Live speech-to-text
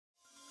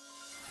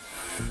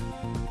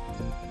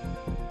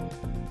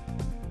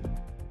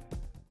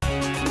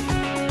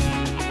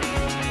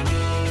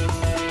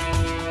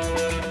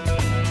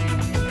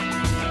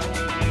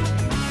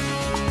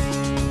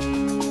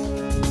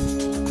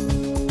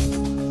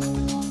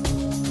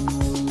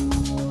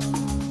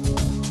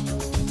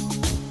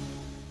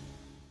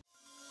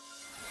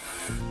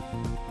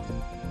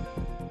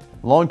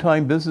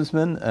Longtime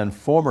businessman and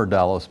former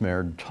Dallas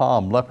Mayor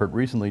Tom Leppert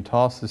recently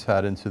tossed his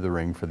hat into the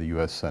ring for the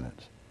U.S.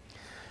 Senate.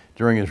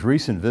 During his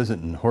recent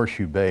visit in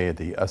Horseshoe Bay at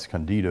the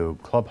Escondido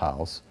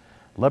Clubhouse,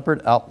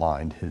 Leppert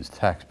outlined his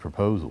tax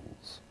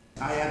proposals.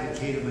 I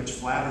advocate a much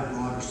flatter,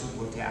 broader,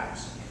 simpler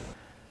tax.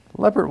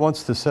 Leppert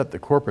wants to set the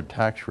corporate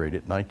tax rate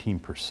at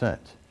 19%,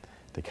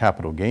 the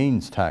capital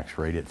gains tax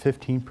rate at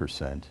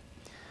 15%,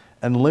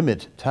 and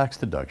limit tax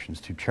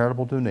deductions to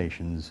charitable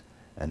donations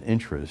and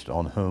interest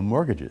on home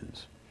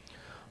mortgages.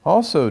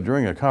 Also,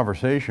 during a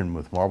conversation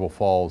with Marble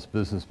Falls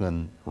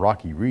businessman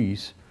Rocky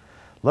Reese,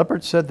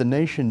 Leppert said the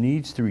nation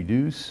needs to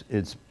reduce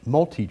its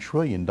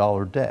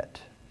multi-trillion-dollar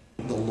debt.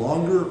 The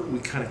longer we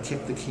kind of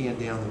kick the can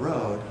down the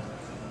road,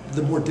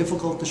 the more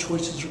difficult the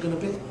choices are going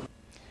to be.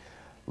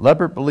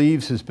 Leppert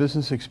believes his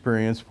business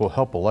experience will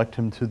help elect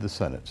him to the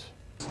Senate.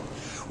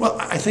 Well,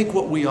 I think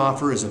what we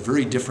offer is a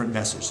very different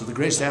message. So the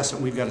greatest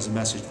asset we've got is a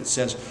message that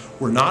says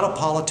we're not a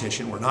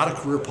politician, we're not a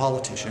career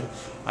politician.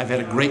 I've had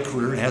a great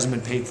career, it hasn't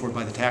been paid for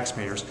by the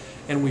taxpayers,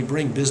 and we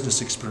bring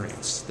business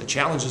experience. The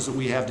challenges that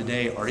we have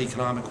today are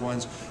economic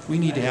ones. We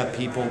need to have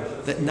people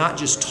that not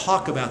just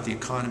talk about the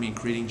economy and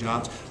creating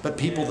jobs, but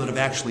people that have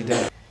actually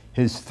done it.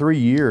 His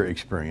 3-year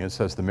experience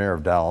as the mayor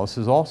of Dallas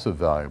is also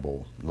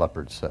valuable,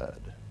 Leppert said.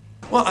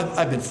 Well,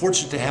 I've been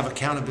fortunate to have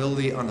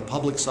accountability on the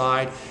public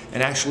side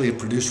and actually have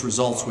produced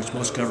results which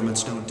most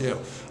governments don't do.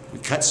 We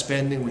cut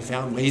spending, we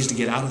found ways to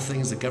get out of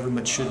things that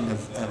government shouldn't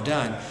have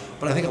done.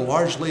 But I think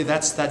largely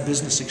that's that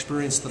business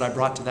experience that I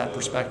brought to that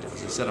perspective.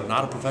 As I said, I'm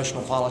not a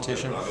professional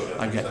politician,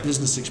 I've got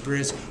business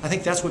experience. I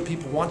think that's what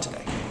people want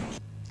today.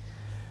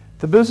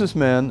 The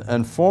businessman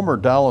and former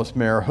Dallas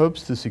mayor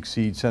hopes to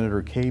succeed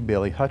Senator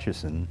Bailey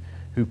Hutchison,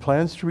 who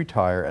plans to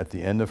retire at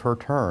the end of her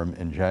term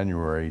in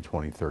January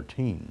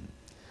 2013.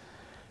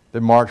 The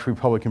March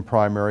Republican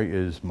primary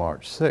is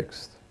March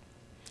 6th.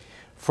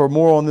 For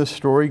more on this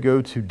story,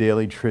 go to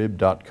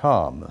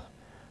dailytrib.com.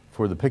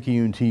 For the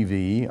Picayune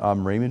TV,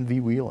 I'm Raymond V.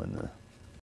 Whelan.